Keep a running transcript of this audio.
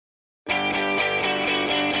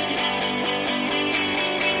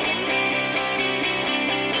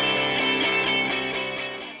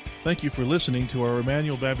Thank you for listening to our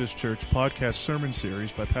Emmanuel Baptist Church podcast sermon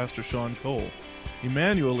series by Pastor Sean Cole.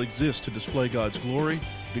 Emmanuel exists to display God's glory,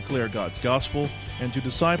 declare God's gospel, and to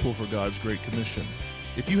disciple for God's Great Commission.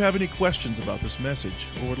 If you have any questions about this message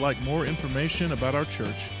or would like more information about our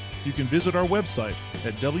church, you can visit our website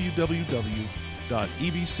at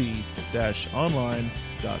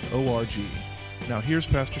www.ebc-online.org. Now here's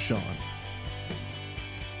Pastor Sean.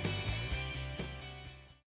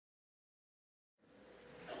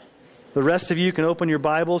 The rest of you can open your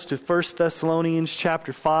Bibles to 1 Thessalonians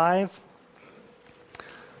chapter 5.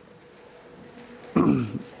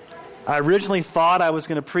 I originally thought I was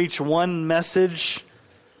going to preach one message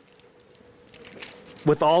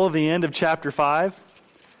with all of the end of chapter 5.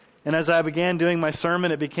 And as I began doing my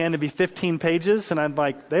sermon, it began to be 15 pages. And I'm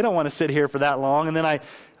like, they don't want to sit here for that long. And then I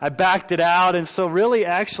backed it out. And so really,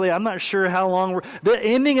 actually, I'm not sure how long the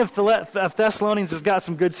ending of Thessalonians has got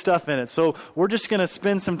some good stuff in it. So we're just going to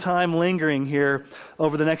spend some time lingering here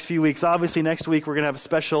over the next few weeks. Obviously, next week we're going to have a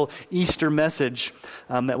special Easter message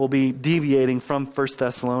that will be deviating from 1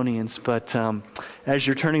 Thessalonians. But as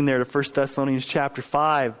you're turning there to 1 Thessalonians chapter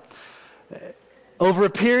 5, over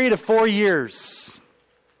a period of 4 years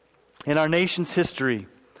in our nation's history,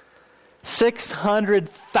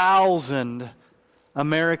 600,000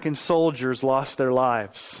 American soldiers lost their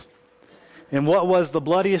lives in what was the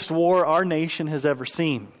bloodiest war our nation has ever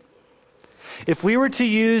seen. If we were to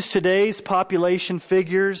use today's population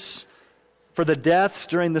figures for the deaths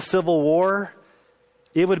during the Civil War,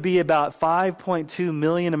 it would be about 5.2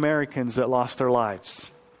 million Americans that lost their lives.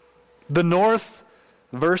 The North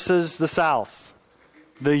versus the South.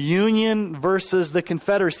 The Union versus the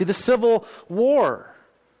Confederacy. The Civil War.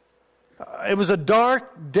 It was a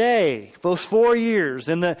dark day, those 4 years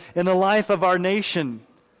in the life of our nation.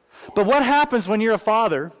 But what happens when you're a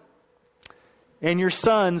father and your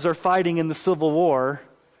sons are fighting in the Civil War,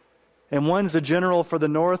 and one's a general for the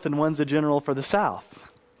North and one's a general for the South?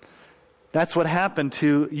 That's what happened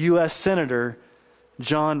to U.S. Senator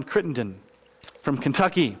John Crittenden from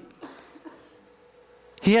Kentucky.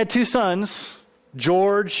 He had two sons,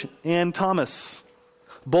 George and Thomas,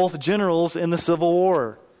 both generals in the Civil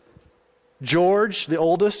War. George, the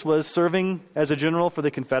oldest, was serving as a general for the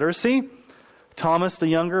Confederacy. Thomas, the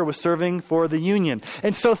younger, was serving for the Union.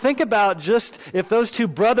 And so think about just if those two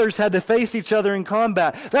brothers had to face each other in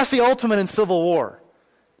combat. That's the ultimate in Civil War.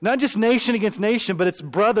 Not just nation against nation, but it's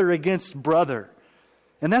brother against brother.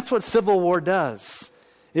 And that's what Civil War does.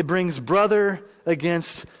 It brings brother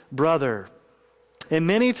against brother. And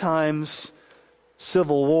many times,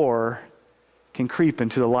 Civil War can creep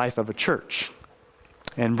into the life of a church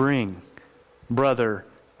and bring brother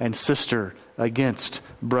and sister against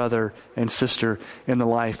brother and sister in the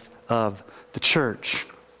life of the church.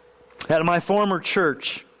 At my former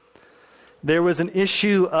church, there was an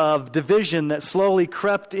issue of division that slowly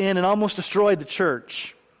crept in and almost destroyed the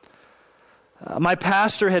church. My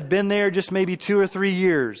pastor had been there just maybe 2 or 3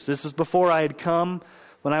 years. This was before I had come,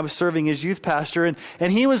 when I was serving as youth pastor, and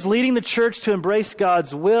he was leading the church to embrace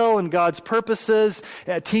God's will and God's purposes,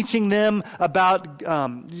 teaching them about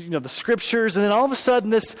the Scriptures. And then all of a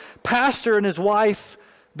sudden, this pastor and his wife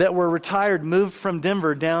that were retired moved from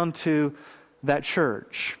Denver down to that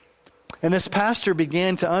church. And this pastor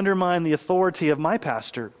began to undermine the authority of my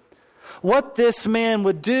pastor. What this man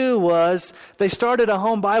would do was, they started a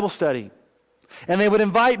home Bible study. And they would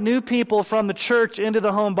invite new people from the church into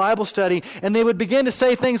the home Bible study, and they would begin to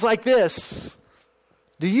say things like this: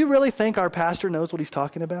 do you really think our pastor knows what he's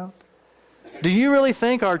talking about? Do you really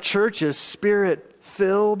think our church is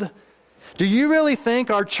Spirit-filled? Do you really think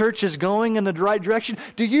our church is going in the right direction?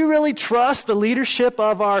 Do you really trust the leadership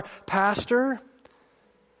of our pastor?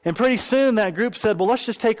 And pretty soon that group said, well, let's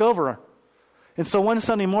just take over. And so one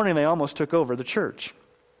Sunday morning they almost took over the church.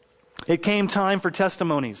 It came time for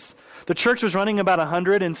testimonies. The church was running about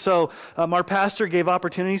 100, and so our pastor gave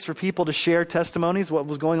opportunities for people to share testimonies, what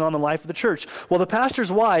was going on in the life of the church. Well, the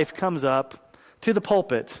pastor's wife comes up to the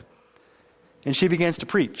pulpit, and she begins to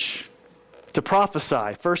preach, to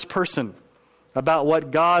prophesy, first person, about what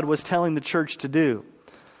God was telling the church to do.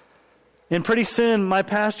 And pretty soon, my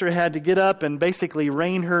pastor had to get up and basically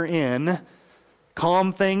rein her in,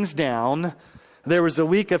 calm things down. There was a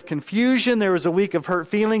week of confusion. There was a week of hurt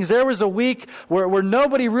feelings. There was a week where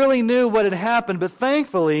nobody really knew what had happened. But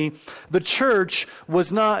thankfully, the church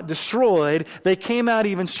was not destroyed. They came out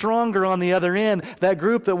even stronger on the other end. That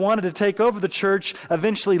group that wanted to take over the church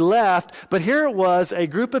eventually left. But here it was, a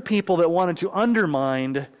group of people that wanted to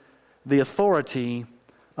undermine the authority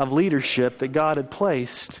of leadership that God had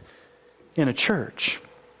placed in a church.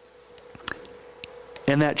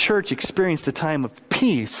 And that church experienced a time of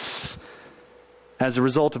peace as a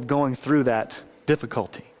result of going through that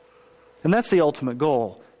difficulty. And that's the ultimate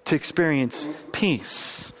goal, to experience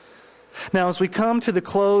peace. Now, as we come to the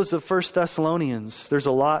close of 1 Thessalonians, there's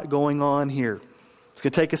a lot going on here. It's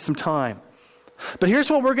going to take us some time. But here's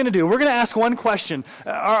what we're going to do. We're going to ask one question.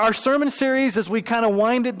 Our sermon series, as we kind of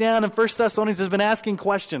wind it down in 1 Thessalonians, has been asking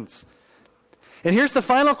questions. And here's the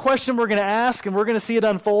final question we're going to ask, and we're going to see it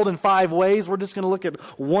unfold in 5 ways. We're just going to look at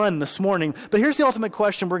one this morning. But here's the ultimate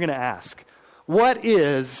question we're going to ask. What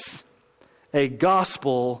is a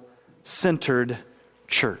gospel-centered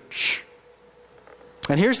church?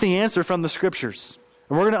 And here's the answer from the Scriptures.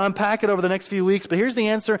 And we're going to unpack it over the next few weeks, but here's the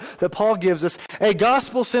answer that Paul gives us. A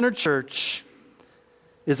gospel-centered church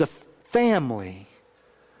is a family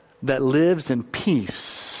that lives in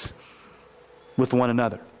peace with one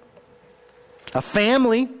another. A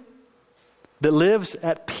family that lives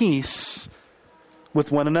at peace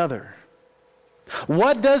with one another.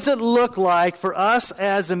 What does it look like for us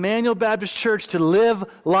as Emmanuel Baptist Church to live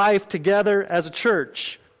life together as a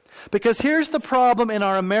church? Because here's the problem in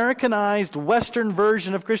our Americanized Western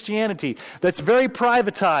version of Christianity that's very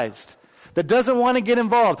privatized, that doesn't want to get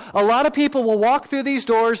involved. A lot of people will walk through these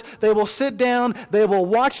doors, they will sit down, they will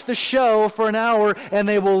watch the show for an hour, and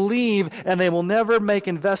they will leave, and they will never make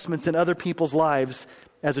investments in other people's lives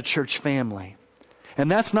as a church family.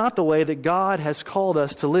 And that's not the way that God has called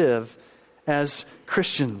us to live as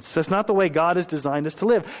Christians. That's not the way God has designed us to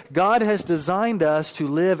live. God has designed us to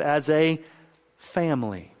live as a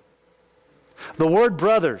family. The word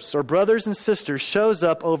brothers or brothers and sisters shows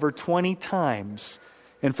up over 20 times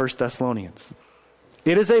in 1 Thessalonians.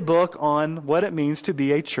 It is a book on what it means to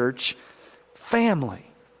be a church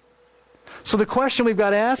family. So the question we've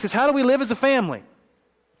got to ask is, how do we live as a family?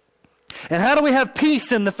 And how do we have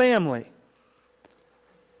peace in the family?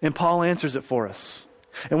 And Paul answers it for us.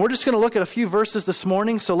 And we're just going to look at a few verses this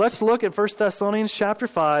morning. So let's look at 1 Thessalonians chapter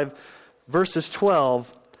 5, verses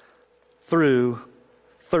 12 through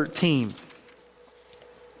 13.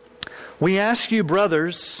 We ask you,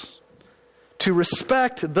 brothers, to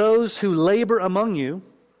respect those who labor among you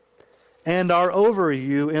and are over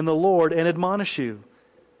you in the Lord and admonish you,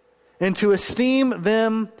 and to esteem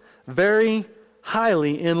them very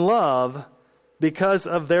highly in love because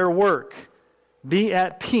of their work. Be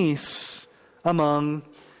at peace among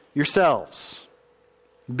yourselves.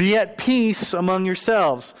 Be at peace among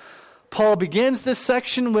yourselves. Paul begins this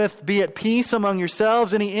section with be at peace among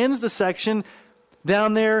yourselves, and he ends the section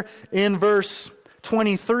down there in verse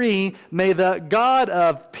 23, may the God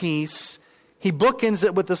of peace, he bookends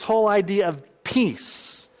it with this whole idea of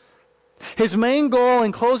peace. His main goal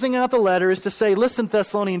in closing out the letter is to say, listen,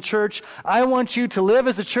 Thessalonian church, I want you to live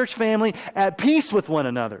as a church family at peace with one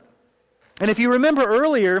another. And if you remember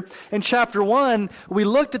earlier in chapter 1, we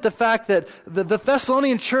looked at the fact that the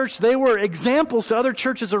Thessalonian church, they were examples to other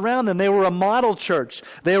churches around them. They were a model church.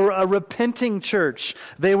 They were a repenting church.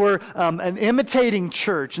 They were an imitating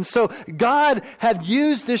church. And so God had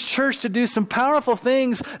used this church to do some powerful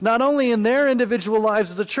things, not only in their individual lives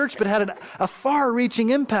as a church, but had a far-reaching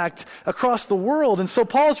impact across the world. And so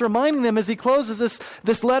Paul's reminding them as he closes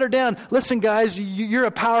this letter down, listen guys, you're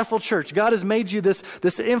a powerful church. God has made you this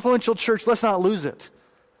influential church. Let's not lose it.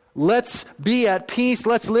 Let's be at peace.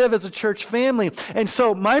 Let's live as a church family. And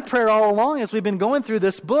so my prayer all along as we've been going through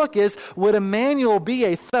this book is, would Emmanuel be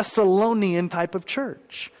a Thessalonian type of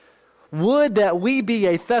church? Would that we be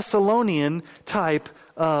a Thessalonian type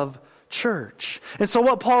of church? And so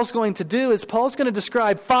what Paul's going to do is Paul's going to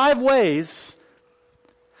describe 5 ways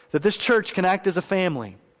that this church can act as a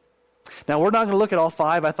family. Now we're not going to look at all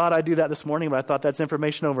 5. I thought I'd do that this morning, but I thought that's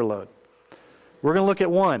information overload. We're going to look at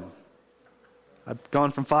 1. I've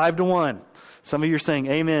gone from 5 to 1. Some of you are saying,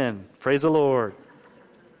 amen. Praise the Lord.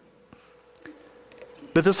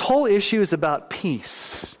 But this whole issue is about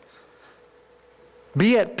peace.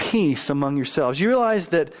 Be at peace among yourselves. You realize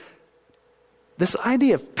that this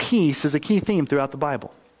idea of peace is a key theme throughout the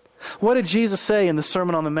Bible. What did Jesus say in the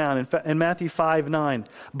Sermon on the Mount in Matthew 5:9?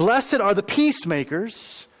 Blessed are the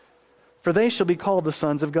peacemakers, for they shall be called the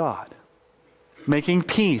sons of God. Making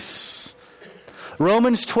peace.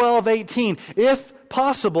 Romans 12:18. If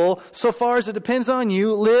possible, so far as it depends on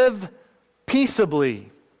you, live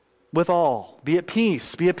peaceably with all. Be at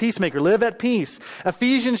peace. Be a peacemaker. Live at peace.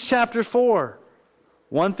 Ephesians chapter 4,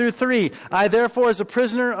 1 through 3. I therefore, as a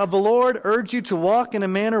prisoner of the Lord, urge you to walk in a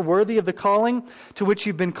manner worthy of the calling to which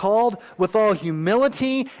you've been called, with all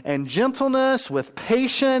humility and gentleness, with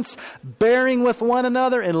patience, bearing with one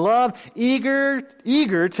another in love,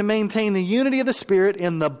 eager to maintain the unity of the Spirit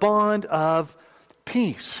in the bond of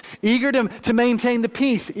peace, eager to maintain the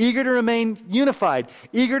peace, eager to remain unified,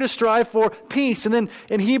 eager to strive for peace. And then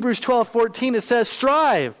in Hebrews 12:14 it says,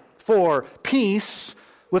 strive for peace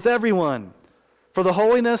with everyone, for the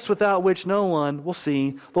holiness without which no one will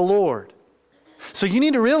see the Lord. So you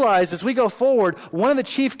need to realize as we go forward, one of the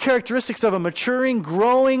chief characteristics of a maturing,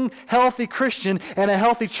 growing, healthy Christian and a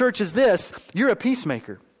healthy church is this: you're a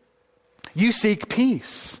peacemaker. You seek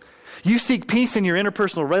peace. You seek peace in your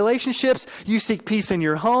interpersonal relationships. You seek peace in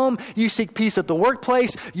your home. You seek peace at the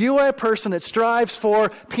workplace. You are a person that strives for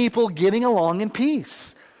people getting along in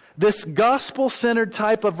peace. This gospel-centered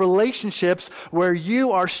type of relationships where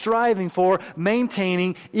you are striving for,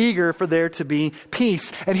 maintaining, eager for there to be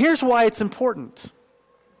peace. And here's why it's important.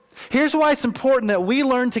 Here's why it's important that we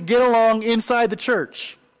learn to get along inside the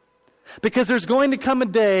church. Because there's going to come a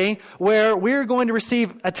day where we're going to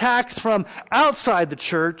receive attacks from outside the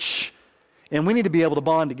church, and we need to be able to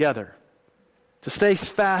bond together, to stay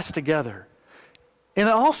fast together. And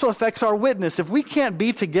it also affects our witness. If we can't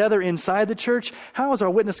be together inside the church, how is our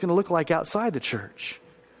witness going to look like outside the church?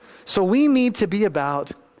 So we need to be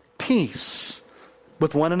about peace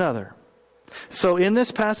with one another. So in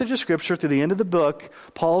this passage of Scripture, through the end of the book,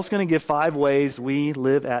 Paul's going to give 5 ways we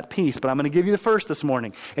live at peace. But I'm going to give you the first this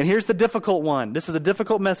morning. And here's the difficult one. This is a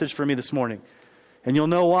difficult message for me this morning. And you'll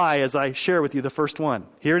know why as I share with you the first one.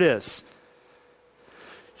 Here it is.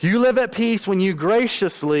 You live at peace when you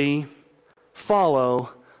graciously follow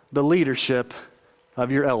the leadership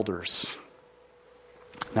of your elders.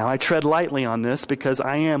 Now, I tread lightly on this because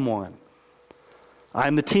I am one.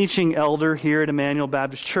 I'm the teaching elder here at Emmanuel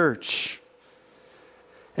Baptist Church.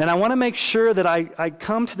 And I want to make sure that I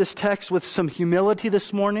come to this text with some humility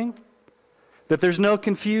this morning, that there's no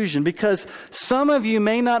confusion, because some of you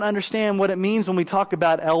may not understand what it means when we talk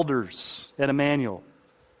about elders at Emmanuel.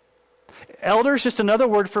 Elder is just another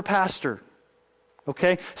word for pastor.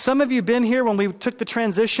 Okay? Some of you have been here when we took the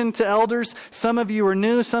transition to elders. Some of you are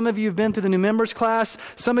new. Some of you have been through the new members class.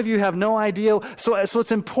 Some of you have no idea. So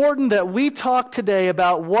it's important that we talk today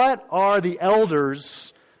about what are the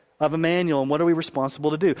elders of Emmanuel and what are we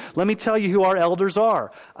responsible to do. Let me tell you who our elders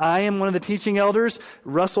are. I am one of the teaching elders,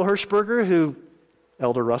 Russell Hirschberger,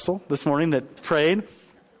 Elder Russell this morning that prayed.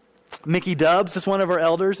 Mickey Dubbs is one of our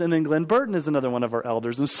elders, and then Glenn Burton is another one of our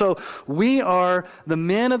elders. And so we are the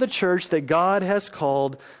men of the church that God has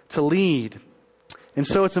called to lead. And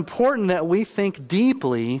so it's important that we think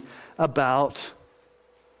deeply about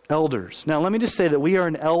elders. Now, let me just say that we are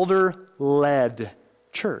an elder-led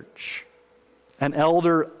church. An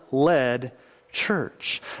elder-led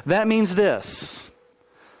church. That means this: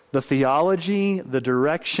 the theology, the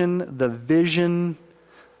direction, the vision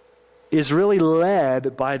is really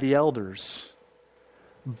led by the elders.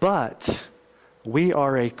 But we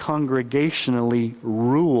are a congregationally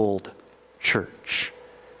ruled church,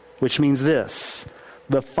 which means this: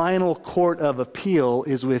 the final court of appeal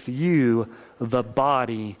is with you, the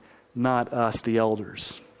body, not us, the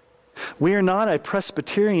elders. We are not a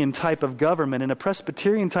Presbyterian type of government. In a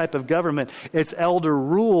Presbyterian type of government, it's elder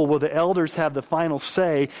rule where the elders have the final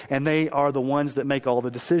say and they are the ones that make all the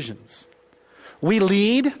decisions. We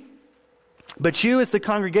lead, but you as the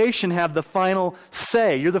congregation have the final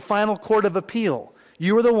say. You're the final court of appeal.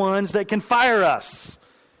 You are the ones that can fire us.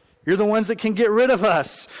 You're the ones that can get rid of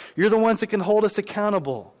us. You're the ones that can hold us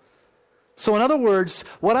accountable. So in other words,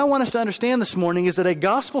 what I want us to understand this morning is that a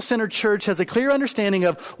gospel-centered church has a clear understanding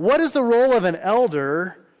of what is the role of an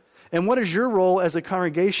elder and what is your role as a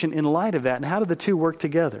congregation in light of that, and how do the two work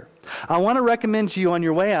together. I want to recommend to you on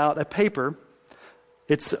your way out a paper.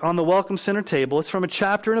 It's on the Welcome Center table. It's from a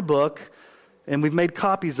chapter in a book, and we've made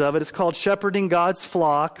copies of it. It's called Shepherding God's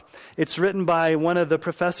Flock. It's written by one of the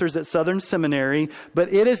professors at Southern Seminary,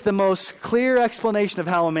 but it is the most clear explanation of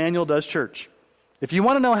how Emmanuel does church. If you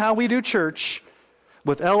want to know how we do church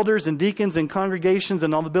with elders and deacons and congregations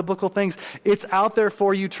and all the biblical things, it's out there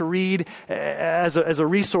for you to read as a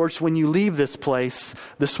resource when you leave this place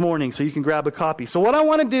this morning, so you can grab a copy. So what I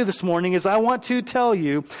want to do this morning is I want to tell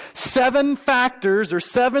you 7 factors or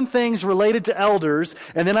 7 things related to elders,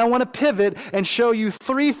 and then I want to pivot and show you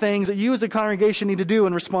 3 things that you as a congregation need to do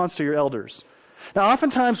in response to your elders. Now,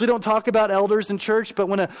 oftentimes we don't talk about elders in church, but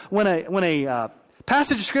when a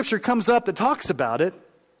passage of Scripture comes up that talks about it,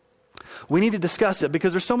 we need to discuss it,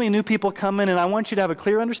 because there's so many new people coming, and I want you to have a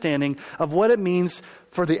clear understanding of what it means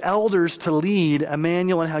for the elders to lead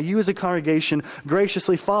Emmanuel and how you as a congregation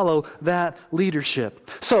graciously follow that leadership.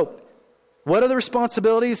 So, what are the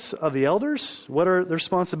responsibilities of the elders? What are the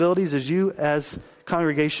responsibilities as you as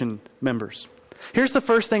congregation members? Here's the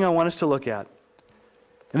first thing I want us to look at,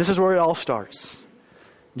 and this is where it all starts.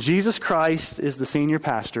 Jesus Christ is the senior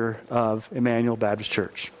pastor of Emmanuel Baptist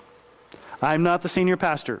Church. I'm not the senior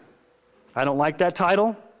pastor. I don't like that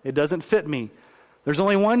title. It doesn't fit me. There's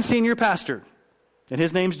only one senior pastor, and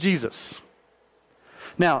his name's Jesus.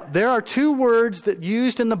 Now, there are two words that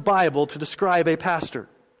used in the Bible to describe a pastor.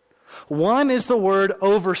 One is the word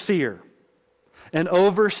overseer. An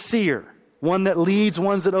overseer. One that leads,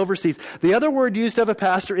 one that oversees. The other word used of a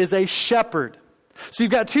pastor is a shepherd. So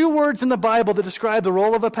you've got two words in the Bible that describe the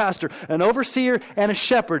role of a pastor, an overseer and a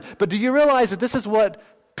shepherd. But do you realize that this is what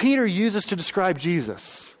Peter uses to describe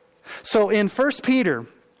Jesus? So in 1 Peter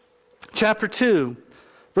chapter 2,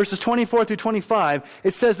 verses 24 through 25,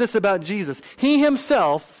 it says this about Jesus. He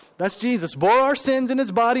himself, that's Jesus, bore our sins in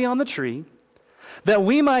his body on the tree, that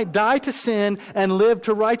we might die to sin and live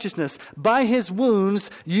to righteousness. By his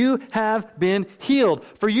wounds you have been healed.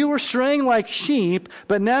 For you were straying like sheep,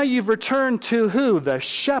 but now you've returned to who? The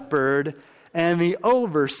shepherd and the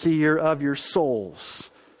overseer of your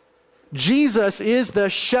souls. Jesus is the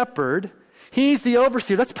shepherd. He's the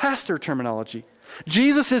overseer. That's pastor terminology.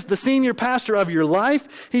 Jesus is the senior pastor of your life.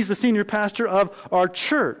 He's the senior pastor of our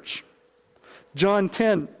church. John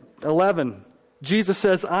 10:11. Jesus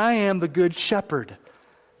says, I am the good shepherd.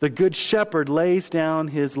 The good shepherd lays down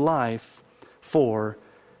his life for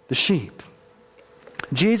the sheep.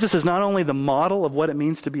 Jesus is not only the model of what it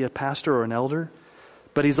means to be a pastor or an elder,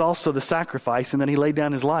 but he's also the sacrifice, and then he laid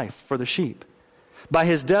down his life for the sheep. By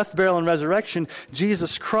his death, burial, and resurrection,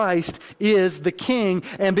 Jesus Christ is the King.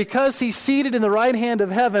 And because he's seated in the right hand of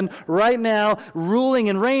heaven right now, ruling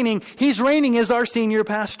and reigning, he's reigning as our senior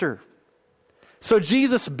pastor. So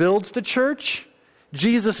Jesus builds the church.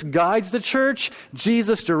 Jesus guides the church.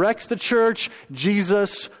 Jesus directs the church.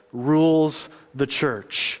 Jesus rules the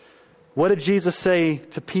church. What did Jesus say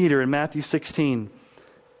to Peter in Matthew 16?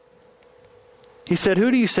 He said, who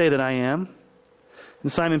do you say that I am? And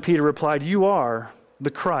Simon Peter replied, you are the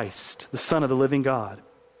Christ, the Son of the living God.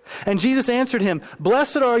 And Jesus answered him,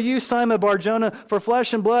 blessed are you, Simon Bar-Jonah, for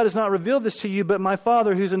flesh and blood has not revealed this to you, but my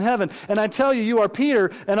Father who's in heaven. And I tell you, you are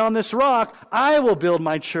Peter, and on this rock I will build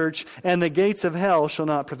my church, and the gates of hell shall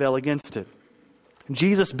not prevail against it.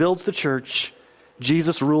 Jesus builds the church.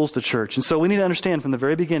 Jesus rules the church. And so we need to understand from the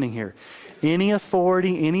very beginning here, any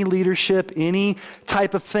authority, any leadership, any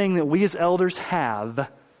type of thing that we as elders have,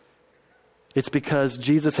 it's because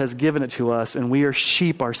Jesus has given it to us, and we are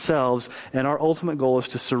sheep ourselves, and our ultimate goal is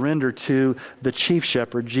to surrender to the chief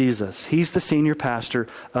shepherd, Jesus. He's the senior pastor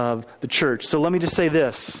of the church. So let me just say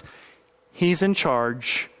this. He's in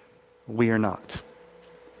charge. We are not.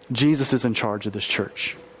 Jesus is in charge of this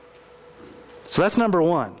church. So that's number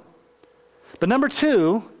one. But number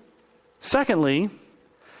two, secondly,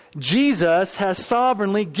 Jesus has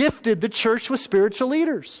sovereignly gifted the church with spiritual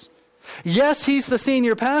leaders. Yes, he's the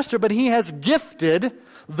senior pastor, but he has gifted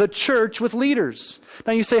the church with leaders.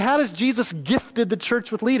 Now you say, how does Jesus gifted the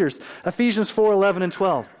church with leaders? Ephesians 4:11 and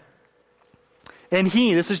 12. And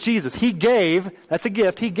he, this is Jesus, he gave, that's a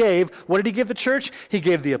gift, he gave, what did he give the church? He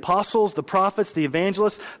gave the apostles, the prophets, the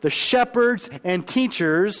evangelists, the shepherds, and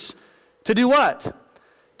teachers to do what?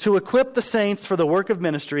 To equip the saints for the work of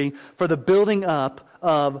ministry, for the building up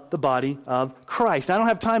of the body of Christ. I don't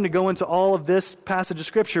have time to go into all of this passage of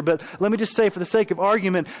Scripture, but let me just say for the sake of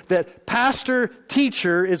argument that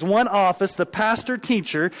pastor-teacher is one office, the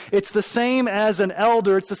pastor-teacher. It's the same as an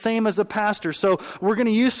elder. It's the same as a pastor. So we're going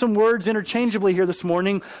to use some words interchangeably here this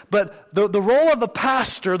morning, but the role of a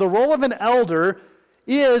pastor, the role of an elder,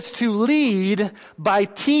 is to lead by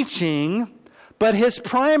teaching, but his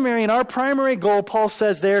primary and our primary goal, Paul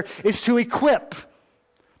says there, is to equip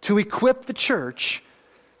the church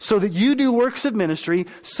so that you do works of ministry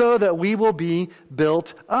so that we will be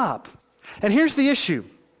built up. And here's the issue.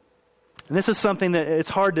 And this is something that it's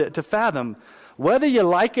hard to fathom. Whether you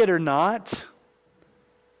like it or not,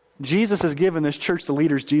 Jesus has given this church the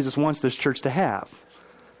leaders Jesus wants this church to have.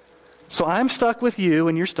 So I'm stuck with you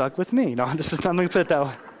and you're stuck with me. No, I'm going to put it that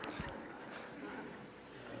way.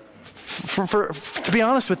 To be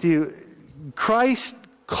honest with you, Christ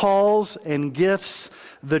calls and gifts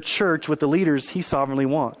the church with the leaders he sovereignly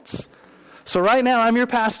wants. So right now, I'm your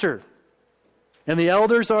pastor. And the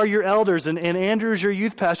elders are your elders. And Andrew's your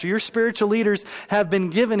youth pastor. Your spiritual leaders have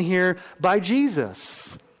been given here by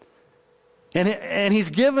Jesus. And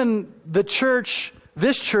he's given the church,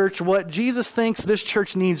 this church, what Jesus thinks this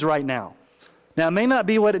church needs right now. Now, it may not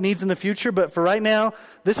be what it needs in the future, but for right now,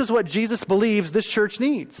 this is what Jesus believes this church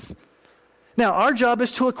needs. Now, our job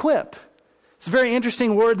is to equip. It's a very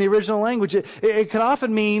interesting word in the original language. It can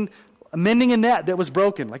often mean mending a net that was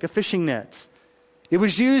broken, like a fishing net. It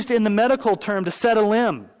was used in the medical term to set a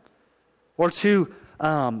limb or to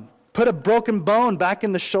put a broken bone back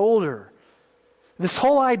in the shoulder. This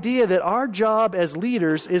whole idea that our job as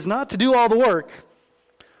leaders is not to do all the work.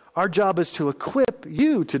 Our job is to equip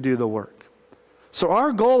you to do the work. So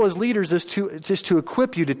our goal as leaders is to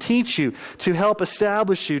equip you, to teach you, to help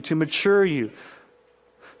establish you, to mature you.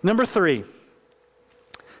 Number 3,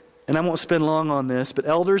 and I won't spend long on this, but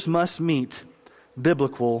elders must meet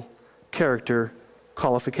biblical character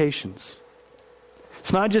qualifications.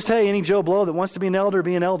 It's not just, hey, any Joe Blow that wants to be an elder,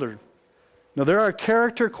 be an elder. No, there are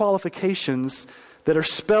character qualifications that are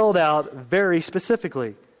spelled out very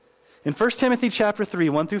specifically. In 1 Timothy chapter 3,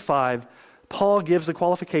 1 through 5, Paul gives the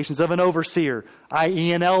qualifications of an overseer,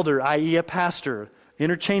 i.e. an elder, i.e. a pastor,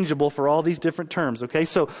 interchangeable for all these different terms. Okay,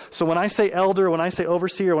 so when I say elder, when I say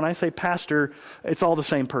overseer, when I say pastor, it's all the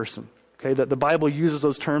same person. Okay, that the Bible uses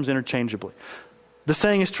those terms interchangeably. The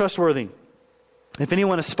saying is trustworthy. If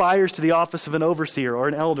anyone aspires to the office of an overseer or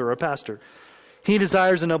an elder or a pastor, he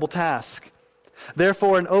desires a noble task.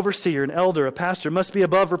 Therefore, an overseer, an elder, a pastor must be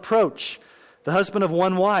above reproach, the husband of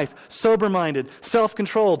one wife, sober-minded,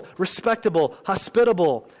 self-controlled, respectable,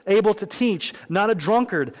 hospitable, able to teach, not a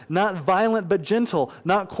drunkard, not violent but gentle,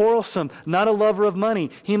 not quarrelsome, not a lover of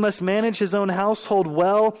money. He must manage his own household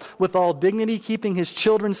well, with all dignity, keeping his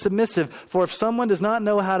children submissive. For if someone does not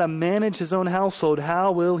know how to manage his own household,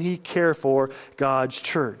 how will he care for God's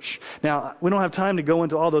church? Now, we don't have time to go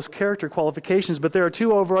into all those character qualifications, but there are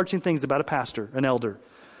 2 overarching things about a pastor, an elder.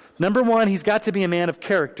 Number 1, he's got to be a man of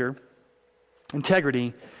character,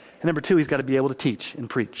 integrity, and number 2, he's got to be able to teach and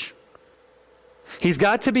preach. He's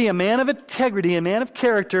got to be a man of integrity, a man of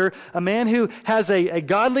character, a man who has a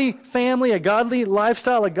godly family, a godly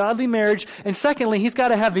lifestyle, a godly marriage, and secondly, he's got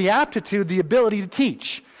to have the aptitude, the ability to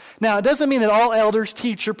teach. Now, it doesn't mean that all elders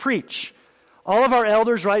teach or preach. All of our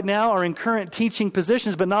elders right now are in current teaching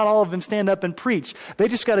positions, but not all of them stand up and preach. They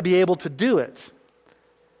just got to be able to do it.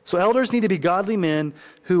 So elders need to be godly men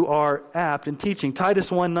who are apt in teaching. Titus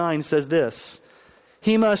 1:9 says this,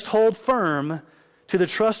 he must hold firm to the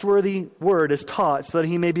trustworthy word as taught, so that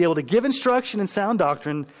he may be able to give instruction in sound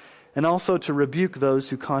doctrine and also to rebuke those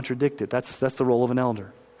who contradict it. That's the role of an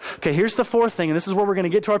elder. Okay, here's the 4th thing, and this is where we're going to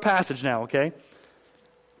get to our passage now, okay?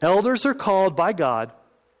 Elders are called by God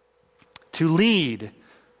to lead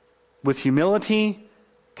with humility,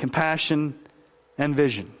 compassion, and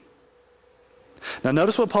vision. Now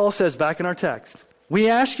notice what Paul says back in our text. We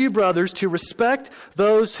ask you, brothers, to respect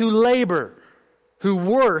those who labor, who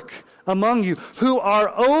work among you, who are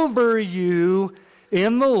over you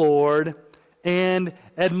in the Lord, and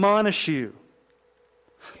admonish you.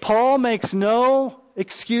 Paul makes no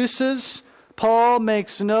excuses. Paul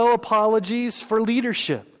makes no apologies for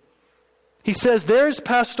leadership. He says there's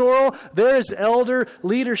pastoral, there's elder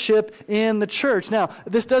leadership in the church. Now,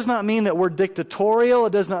 this does not mean that we're dictatorial. It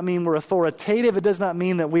does not mean we're authoritative. It does not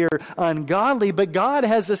mean that we are ungodly. But God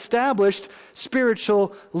has established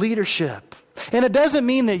spiritual leadership. And it doesn't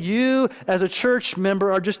mean that you, as a church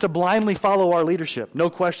member, are just to blindly follow our leadership. No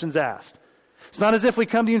questions asked. It's not as if we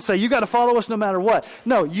come to you and say, you got to follow us no matter what.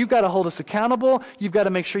 No, you've got to hold us accountable. You've got to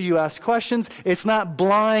make sure you ask questions. It's not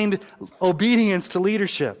blind obedience to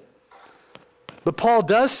leadership. But Paul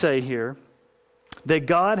does say here that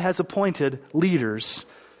God has appointed leaders,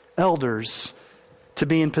 elders, to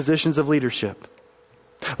be in positions of leadership.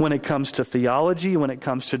 When it comes to theology, when it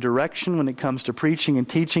comes to direction, when it comes to preaching and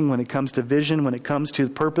teaching, when it comes to vision, when it comes to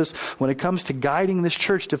purpose, when it comes to guiding this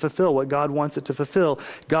church to fulfill what God wants it to fulfill,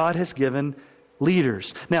 God has given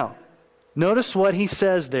leaders. Now, notice what he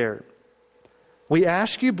says there. We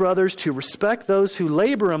ask you, brothers, to respect those who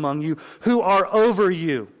labor among you, who are over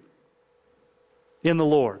you in the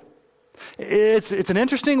Lord. It's an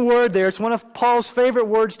interesting word there. It's one of Paul's favorite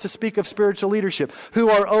words to speak of spiritual leadership. Who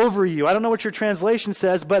are over you. I don't know what your translation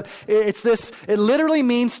says, but it's this. It literally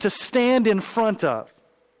means to stand in front of.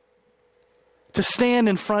 To stand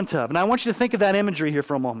in front of. And I want you to think of that imagery here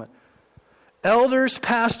for a moment. Elders,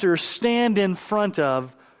 pastors stand in front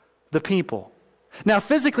of the people. Now,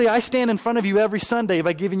 physically, I stand in front of you every Sunday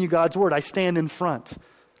by giving you God's word. I stand in front,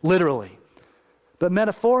 literally. But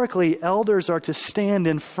metaphorically, elders are to stand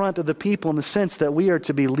in front of the people in the sense that we are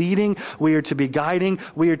to be leading, we are to be guiding,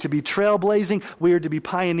 we are to be trailblazing, we are to be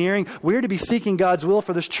pioneering, we are to be seeking God's will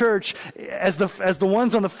for this church as the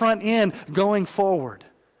ones on the front end going forward.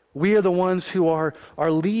 We are the ones who are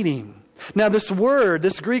leading. Now this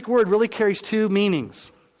Greek word really carries 2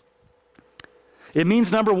 meanings. It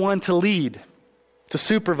means, number 1, to lead, to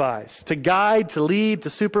supervise, to guide, to lead,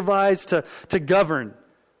 to supervise, to govern.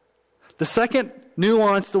 The second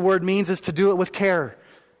nuance the word means is to do it with care,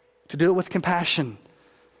 to do it with compassion,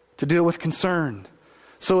 to do it with concern.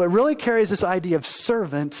 So it really carries this idea of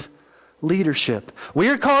servant leadership. We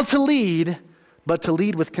are called to lead, but to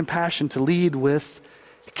lead with compassion, to lead with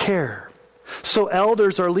care. So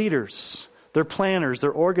elders are leaders. They're planners.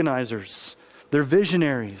 They're organizers. They're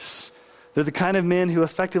visionaries. They're the kind of men who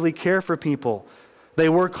effectively care for people. They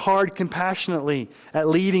work hard compassionately at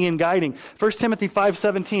leading and guiding. 1 Timothy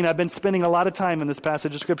 5:17, I've been spending a lot of time in this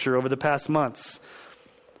passage of Scripture over the past months.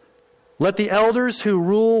 Let the elders who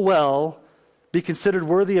rule well be considered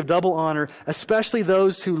worthy of double honor, especially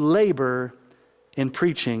those who labor in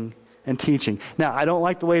preaching and teaching. Now, I don't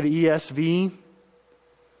like the way the ESV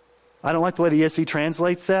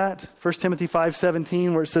translates that. 1 Timothy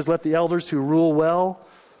 5:17, where it says, let the elders who rule well.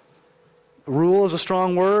 Rule is a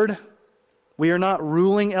strong word. We are not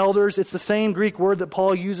ruling elders. It's the same Greek word that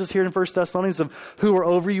Paul uses here in 1 Thessalonians of who are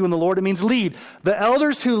over you in the Lord. It means lead. The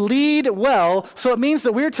elders who lead well. So it means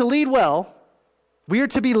that we're to lead well. We are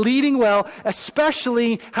to be leading well,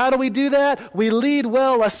 especially, how do we do that? We lead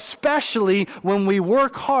well, especially when we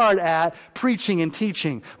work hard at preaching and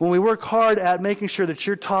teaching. When we work hard at making sure that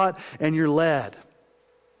you're taught and you're led.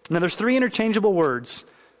 Now there's 3 interchangeable words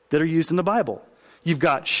that are used in the Bible. You've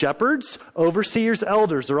got shepherds, overseers,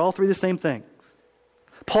 elders. They're all 3 the same thing.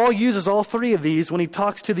 Paul uses all 3 of these when he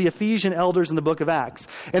talks to the Ephesian elders in the book of Acts.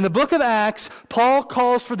 In the book of Acts, Paul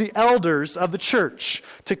calls for the elders of the church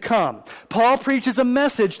to come. Paul preaches a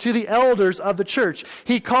message to the elders of the church.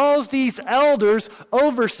 He calls these elders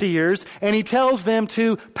overseers, and he tells them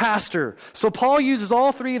to pastor. So Paul uses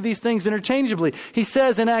all 3 of these things interchangeably. He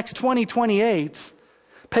says in Acts 20:28,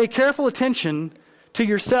 pay careful attention to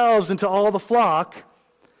yourselves and to all the flock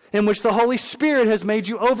in which the Holy Spirit has made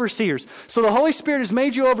you overseers. So the Holy Spirit has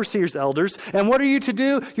made you overseers, elders. And what are you to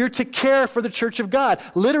do? You're to care for the church of God.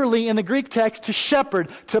 Literally in the Greek text, to shepherd,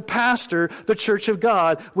 to pastor the church of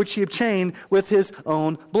God, which he obtained with his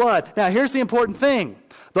own blood. Now here's the important thing.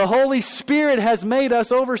 The Holy Spirit has made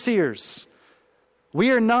us overseers.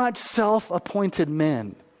 We are not self-appointed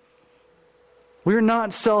men. We are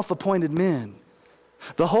not self-appointed men.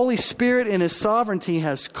 The Holy Spirit in His sovereignty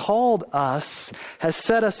has called us, has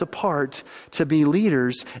set us apart to be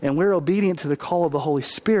leaders, and we're obedient to the call of the Holy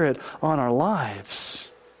Spirit on our lives.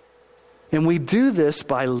 And we do this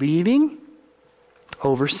by leading,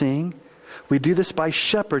 overseeing. We do this by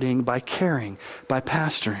shepherding, by caring, by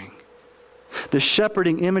pastoring. The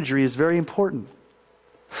shepherding imagery is very important.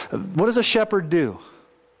 What does a shepherd do?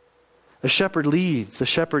 A shepherd leads, a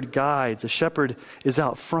shepherd guides, a shepherd is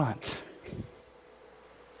out front.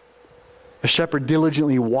 A shepherd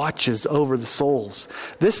diligently watches over the souls.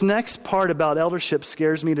 This next part about eldership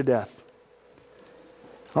scares me to death.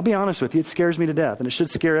 I'll be honest with you, it scares me to death, and it should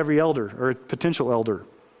scare every elder or potential elder.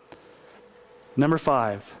 Number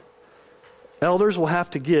 5, elders will have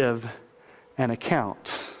to give an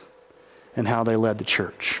account in how they led the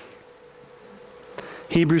church.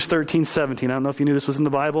 Hebrews 13:17. I don't know if you knew this was in the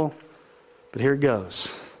Bible, but here it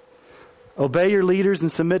goes. Obey your leaders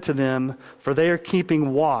and submit to them, for they are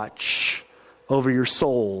keeping watch over your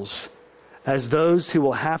souls as those who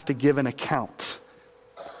will have to give an account.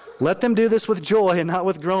 Let them do this with joy and not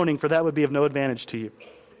with groaning, for that would be of no advantage to you.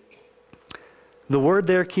 The word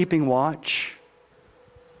there, keeping watch,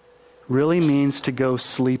 really means to go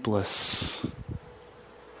sleepless.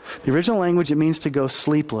 The original language, it means to go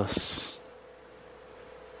sleepless.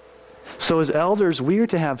 So as elders, we are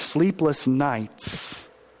to have sleepless nights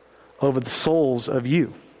over the souls of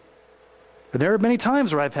you. But there are many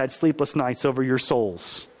times where I've had sleepless nights over your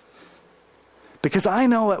souls. Because I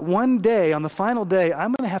know that one day, on the final day,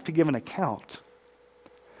 I'm going to have to give an account.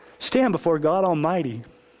 Stand before God Almighty.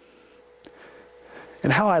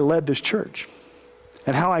 And how I led this church.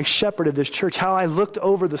 And how I shepherded this church. How I looked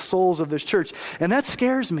over the souls of this church. And that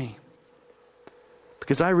scares me.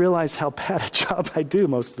 Because I realize how bad a job I do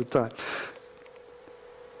most of the time.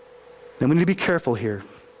 And we need to be careful here.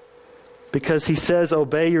 Because he says,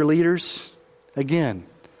 obey your leaders. Again,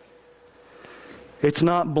 it's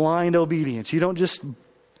not blind obedience. You don't just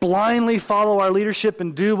blindly follow our leadership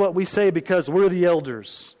and do what we say because we're the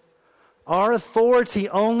elders. Our authority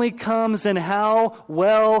only comes in how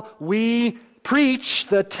well we preach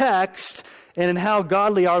the text and in how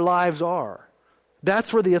godly our lives are.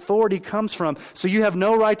 That's where the authority comes from. So you have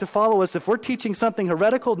no right to follow us. If we're teaching something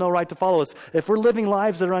heretical, no right to follow us. If we're living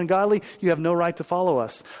lives that are ungodly, you have no right to follow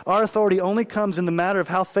us. Our authority only comes in the matter of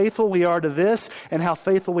how faithful we are to this and how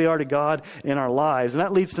faithful we are to God in our lives. And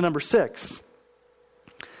that leads to number 6.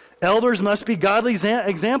 Elders must be godly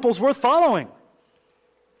examples worth following.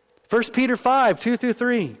 1 Peter 5,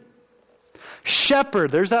 2-3.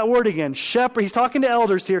 Shepherd, there's that word again. Shepherd, he's talking to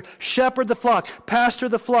elders here. Shepherd the flock, pastor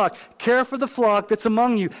the flock, care for the flock that's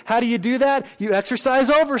among you. How do you do that? You exercise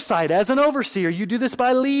oversight as an overseer. You do this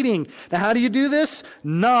by leading. Now, how do you do this?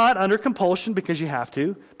 Not under compulsion because you have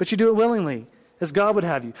to, but you do it willingly, as God would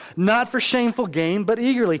have you. Not for shameful gain, but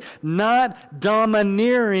eagerly. Not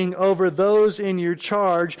domineering over those in your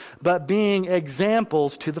charge, but being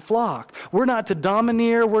examples to the flock. We're not to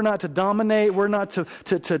domineer. We're not to dominate. We're not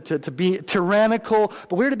to be tyrannical,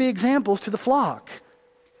 but we're to be examples to the flock.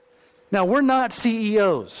 Now, we're not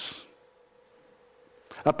CEOs.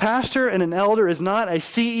 A pastor and an elder is not a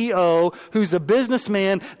CEO who's a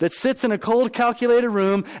businessman that sits in a cold, calculated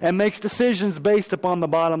room and makes decisions based upon the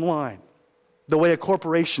bottom line, the way a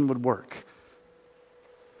corporation would work.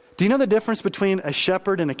 Do you know the difference between a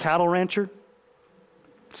shepherd and a cattle rancher?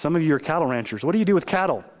 Some of you are cattle ranchers. What do you do with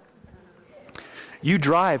cattle? You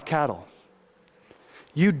drive cattle.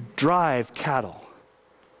 You drive cattle.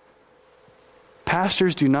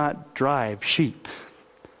 Pastors do not drive sheep.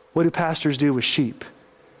 What do pastors do with sheep?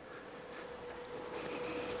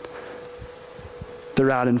 They're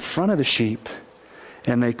out in front of the sheep,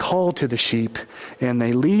 and they call to the sheep, and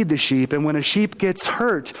they lead the sheep. And when a sheep gets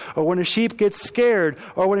hurt, or when a sheep gets scared,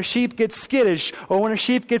 or when a sheep gets skittish, or when a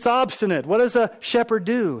sheep gets obstinate, what does a shepherd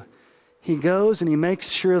do? He goes and he makes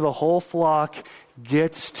sure the whole flock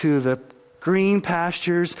gets to the green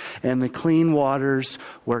pastures and the clean waters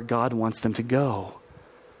where God wants them to go.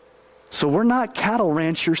 So we're not cattle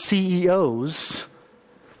rancher CEOs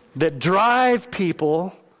that drive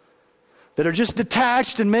people, that are just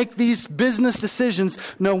detached and make these business decisions.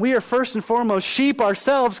 No, we are first and foremost sheep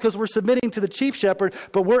ourselves because we're submitting to the chief shepherd,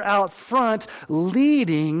 but we're out front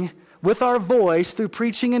leading with our voice through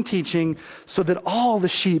preaching and teaching so that all the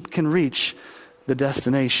sheep can reach the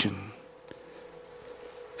destination.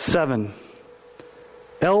 7,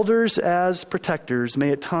 elders as protectors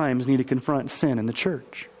may at times need to confront sin in the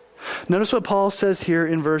church. Notice what Paul says here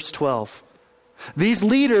in verse 12. These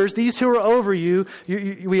leaders, these who are over you,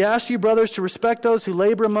 we ask you, brothers, to respect those who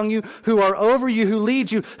labor among you, who are over you, who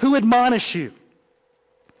lead you, who admonish you.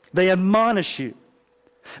 They admonish you.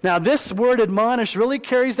 Now, this word admonish really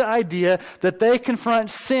carries the idea that they confront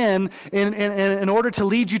sin in order to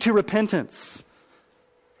lead you to repentance.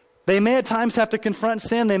 They may at times have to confront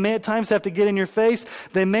sin. They may at times have to get in your face.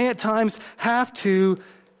 They may at times have to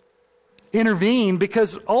intervene,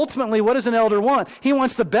 because ultimately, what does an elder want? He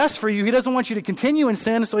wants the best for you. He doesn't want you to continue in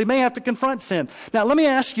sin, so he may have to confront sin. Now, let me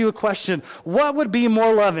ask you a question. What would be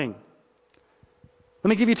more loving? Let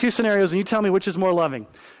me give you 2 scenarios, and you tell me which is more loving.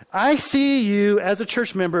 I see you as a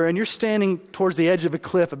church member, and you're standing towards the edge of a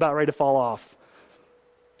cliff about ready to fall off.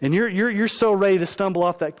 And you're so ready to stumble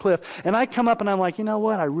off that cliff. And I come up and I'm like, you know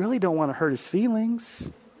what? I really don't want to hurt his feelings.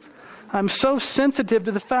 I'm so sensitive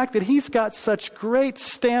to the fact that he's got such great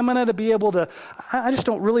stamina to be able to, I just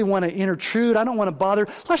don't really want to intrude. I don't want to bother.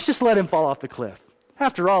 Let's just let him fall off the cliff.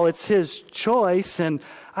 After all, it's his choice, and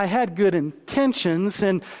I had good intentions,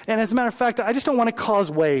 and as a matter of fact, I just don't want to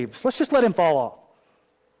cause waves. Let's just let him fall off.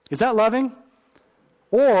 Is that loving?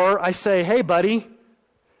 Or I say, hey, buddy,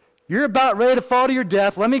 you're about ready to fall to your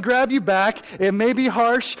death. Let me grab you back. It may be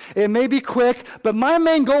harsh. It may be quick. But my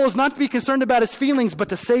main goal is not to be concerned about his feelings, but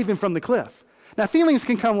to save him from the cliff. Now, feelings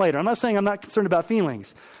can come later. I'm not saying I'm not concerned about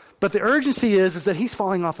feelings. But the urgency is that he's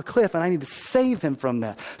falling off a cliff, and I need to save him from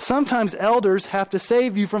that. Sometimes elders have to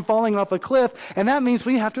save you from falling off a cliff, and that means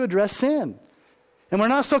we have to address sin. And we're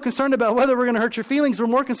not so concerned about whether we're going to hurt your feelings. We're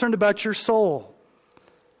more concerned about your soul.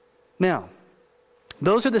 Now,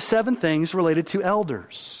 those are the 7 things related to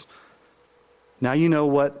elders. Now you know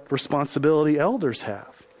what responsibility elders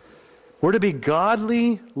have. We're to be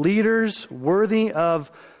godly leaders, worthy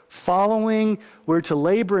of following. We're to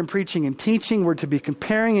labor in preaching and teaching. We're to be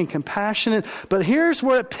comparing and compassionate. But here's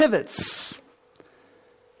where it pivots.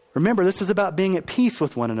 Remember, this is about being at peace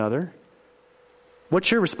with one another. What's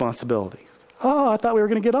your responsibility? Oh, I thought we were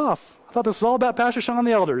going to get off. I thought this was all about Pastor Sean and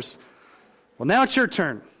the elders. Well, now it's your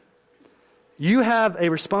turn. You have a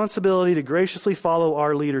responsibility to graciously follow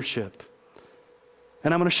our leadership.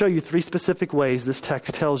 And I'm going to show you 3 specific ways this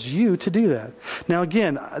text tells you to do that. Now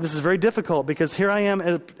again, this is very difficult because here I am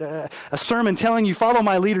at a sermon telling you follow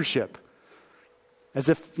my leadership. As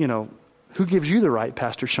if, who gives you the right,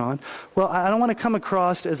 Pastor Sean? Well, I don't want to come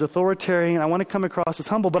across as authoritarian. I want to come across as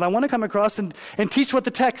humble, but I want to come across and teach what the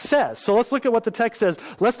text says. So let's look at what the text says.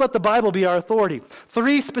 Let's let the Bible be our authority.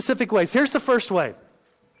 3 specific ways. Here's the first way.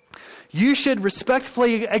 You should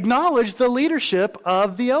respectfully acknowledge the leadership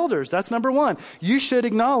of the elders. That's number 1. You should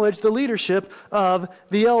acknowledge the leadership of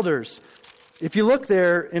the elders. If you look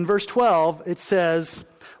there in verse 12, it says,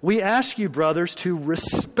 we ask you, brothers, to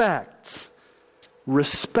respect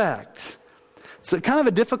respect. It's kind of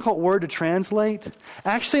a difficult word to translate.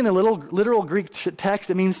 Actually, in the literal Greek text,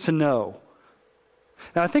 it means to know.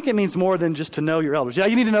 Now, I think it means more than just to know your elders. Yeah,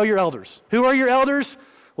 you need to know your elders. Who are your elders?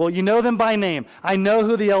 Well, you know them by name. I know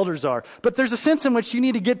who the elders are. But there's a sense in which you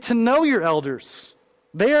need to get to know your elders.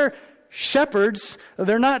 They're shepherds.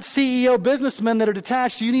 They're not CEO businessmen that are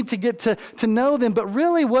detached. You need to get to know them. But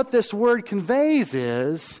really what this word conveys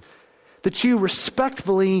is that you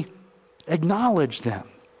respectfully acknowledge them.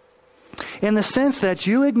 In the sense that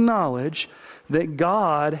you acknowledge that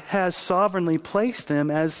God has sovereignly placed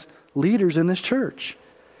them as leaders in this church.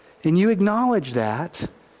 And you acknowledge that,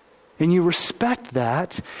 and you respect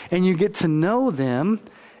that, and you get to know them,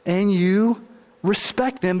 and you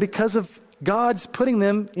respect them because of God's putting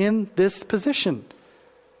them in this position.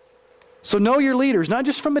 So know your leaders, not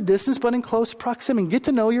just from a distance, but in close proximity. Get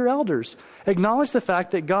to know your elders. Acknowledge the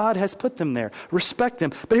fact that God has put them there. Respect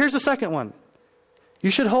them. But here's the second one. You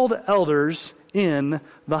should hold elders in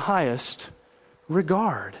the highest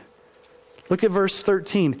regard. Look at verse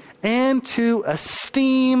 13. And to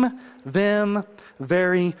esteem them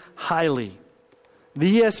very highly.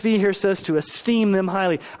 The ESV here says to esteem them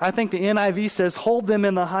highly. I think the NIV says hold them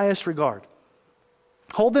in the highest regard.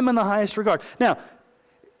 Hold them in the highest regard. Now,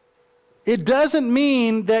 it doesn't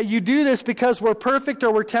mean that you do this because we're perfect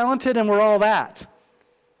or we're talented and we're all that.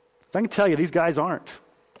 I can tell you, these guys aren't.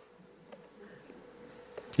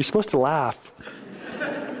 You're supposed to laugh.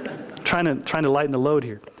 trying to lighten the load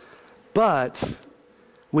here. But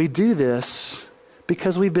we do this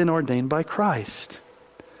because we've been ordained by Christ.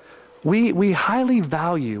 We highly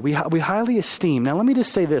value, we highly esteem. Now let me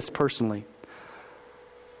just say this personally.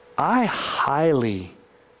 I highly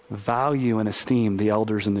value and esteem the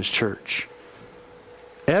elders in this church.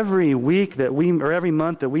 Every week every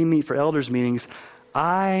month that we meet for elders meetings,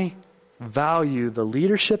 I value the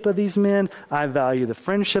leadership of these men. I value the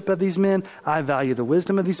friendship of these men. I value the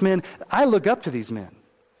wisdom of these men. I look up to these men.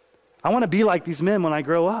 I want to be like these men when I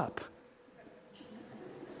grow up.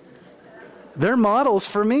 They're models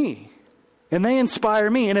for me. And they inspire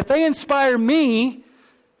me. And if they inspire me,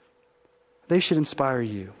 they should inspire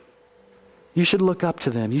you. You should look up to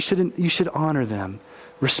them. You should honor them,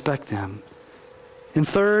 respect them. And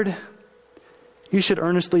third, you should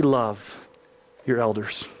earnestly love your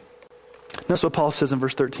elders. That's what Paul says in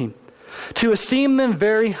verse 13. To esteem them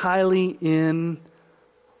very highly in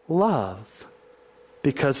love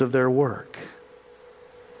because of their work.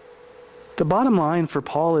 The bottom line for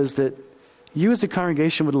Paul is that you as a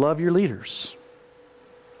congregation would love your leaders.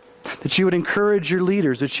 That you would encourage your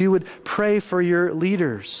leaders. That you would pray for your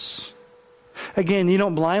leaders. Again, you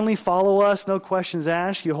don't blindly follow us, no questions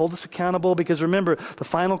asked. You hold us accountable because remember, the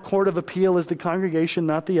final court of appeal is the congregation,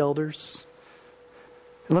 not the elders.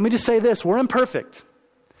 And let me just say this, we're imperfect.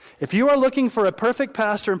 If you are looking for a perfect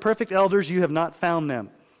pastor and perfect elders, you have not found them.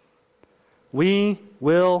 We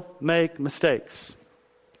will make mistakes.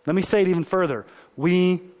 Let me say it even further.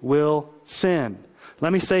 We will sin.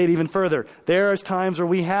 Let me say it even further. There is times where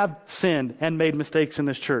we have sinned and made mistakes in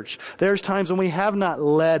this church. There's times when we have not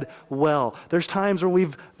led well. There's times where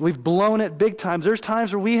we've blown it big times. There's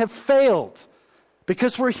times where we have failed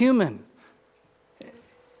because we're human.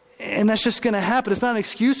 And that's just going to happen. It's not an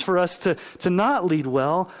excuse for us to not lead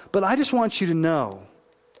well. But I just want you to know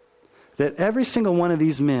that every single one of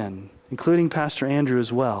these men, including Pastor Andrew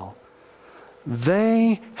as well,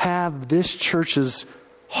 they have this church's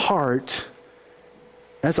heart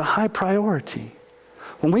as a high priority.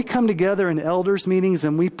 When we come together in elders meetings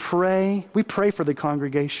and we pray for the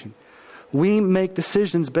congregation. We make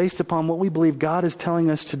decisions based upon what we believe God is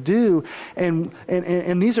telling us to do. And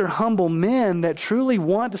these are humble men that truly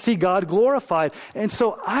want to see God glorified. And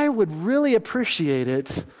so I would really appreciate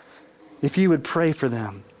it if you would pray for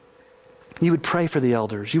them. You would pray for the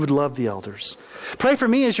elders. You would love the elders. Pray for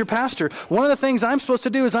me as your pastor. One of the things I'm supposed to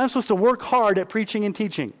do is I'm supposed to work hard at preaching and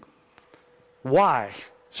teaching. Why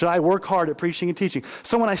should I work hard at preaching and teaching?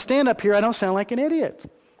 So when I stand up here, I don't sound like an idiot.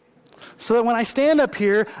 So that when I stand up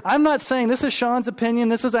here, I'm not saying this is Sean's opinion,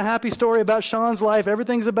 this is a happy story about Sean's life,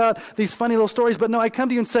 everything's about these funny little stories. But no, I come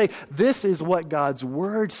to you and say, this is what God's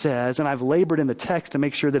Word says, and I've labored in the text to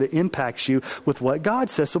make sure that it impacts you with what God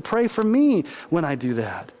says. So pray for me when I do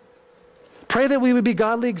that. Pray that we would be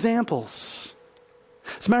godly examples.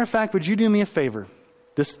 As a matter of fact, would you do me a favor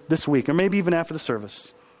this week, or maybe even after the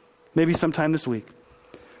service, maybe sometime this week?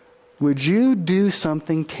 Would you do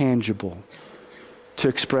something tangible to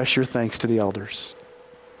express your thanks to the elders?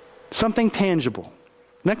 Something tangible.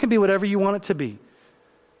 And that can be whatever you want it to be.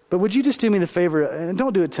 But would you just do me the favor, and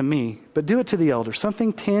don't do it to me, but do it to the elders.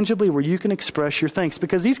 Something tangibly where you can express your thanks.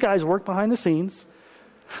 Because these guys work behind the scenes.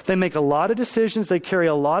 They make a lot of decisions. They carry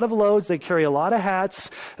a lot of loads. They carry a lot of hats.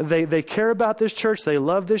 They care about this church. They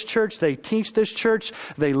love this church. They teach this church.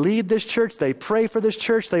 They lead this church. They pray for this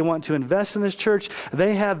church. They want to invest in this church.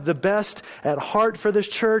 They have the best at heart for this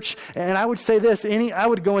church. And I would say this, I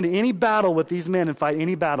would go into any battle with these men and fight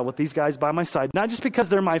any battle with these guys by my side. Not just because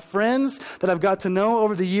they're my friends that I've got to know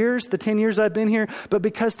over the years, the 10 years I've been here, but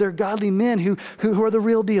because they're godly men who are the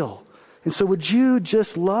real deal. And so would you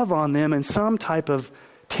just love on them in some type of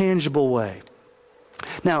tangible way?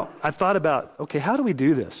 Now, I've thought about, okay, how do we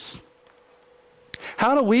do this?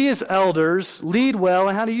 How do we as elders lead well,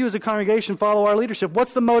 and how do you as a congregation follow our leadership?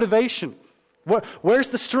 What's the motivation? Where's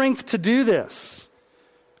the strength to do this?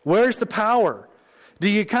 Where's the power? Do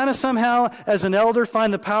you kind of somehow, as an elder,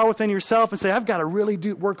 find the power within yourself and say, I've got to really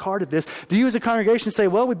work hard at this? Do you as a congregation say,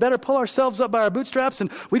 well, we better pull ourselves up by our bootstraps and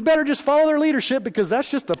we'd better just follow their leadership because that's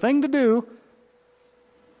just the thing to do?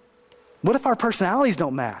 What if our personalities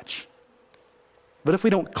don't match? What if we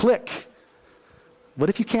don't click? What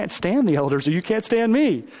if you can't stand the elders or you can't stand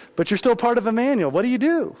me, but you're still part of Emmanuel? What do you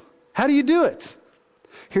do? How do you do it?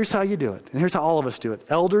 Here's how you do it, and here's how all of us do it,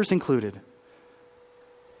 elders included.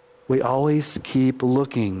 We always keep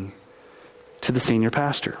looking to the senior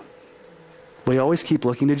pastor. We always keep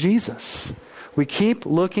looking to Jesus. We keep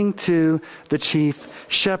looking to the chief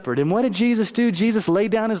shepherd. And what did Jesus do? Jesus laid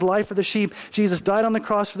down his life for the sheep. Jesus died on the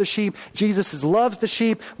cross for the sheep. Jesus loves the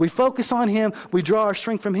sheep. We focus on him. We draw our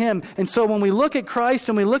strength from him. And so when we look at Christ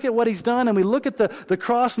and we look at what he's done and we look at the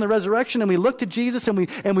cross and the resurrection and we look to Jesus and we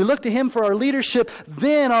look to him for our leadership,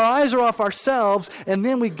 then our eyes are off ourselves and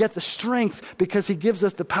then we get the strength because he gives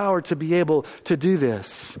us the power to be able to do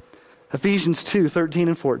this. Ephesians 2:13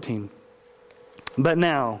 and 14. But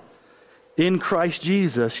now, in Christ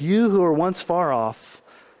Jesus, you who were once far off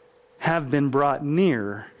have been brought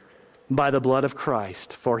near by the blood of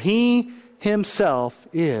Christ, for he himself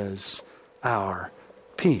is our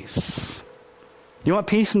peace. You want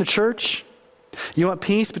peace in the church? You want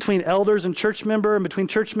peace between elders and church member and between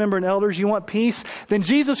church member and elders? You want peace? Then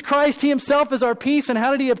Jesus Christ, he himself is our peace. And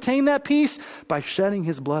how did he obtain that peace? By shedding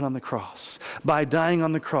his blood on the cross, by dying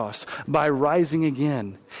on the cross, by rising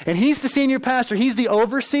again. And he's the senior pastor. He's the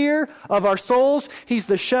overseer of our souls. He's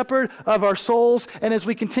the shepherd of our souls. And as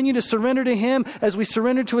we continue to surrender to him, as we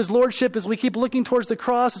surrender to his lordship, as we keep looking towards the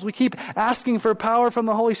cross, as we keep asking for power from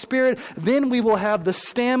the Holy Spirit, then we will have the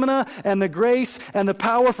stamina and the grace and the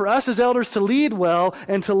power for us as elders to lead well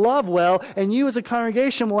and to love well, and you as a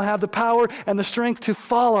congregation will have the power and the strength to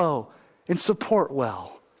follow and support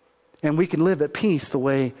well. And we can live at peace the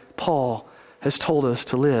way Paul has told us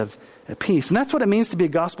to live at peace. And that's what it means to be a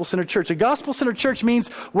gospel-centered church. A gospel-centered church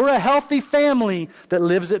means we're a healthy family that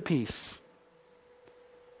lives at peace.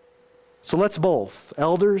 So let's both,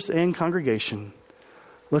 elders and congregation,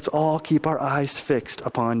 let's all keep our eyes fixed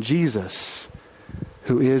upon Jesus,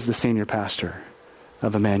 who is the senior pastor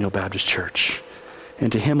of Emmanuel Baptist Church.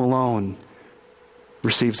 And to him alone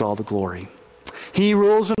receives all the glory. He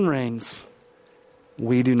rules and reigns.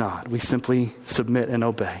 We do not. We simply submit and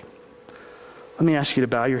obey. Let me ask you to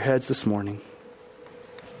bow your heads this morning.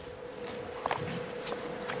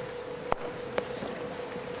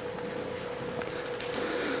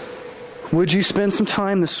 Would you spend some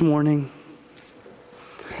time this morning?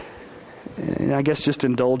 And I guess just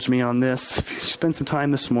indulge me on this. If you spend some time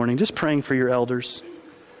this morning just praying for your elders,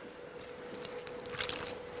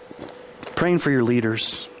 praying for your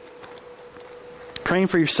leaders, praying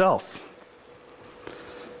for yourself.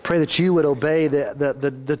 Pray that you would obey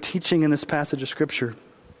the teaching in this passage of Scripture.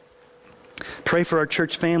 Pray for our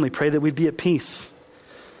church family. Pray that we'd be at peace.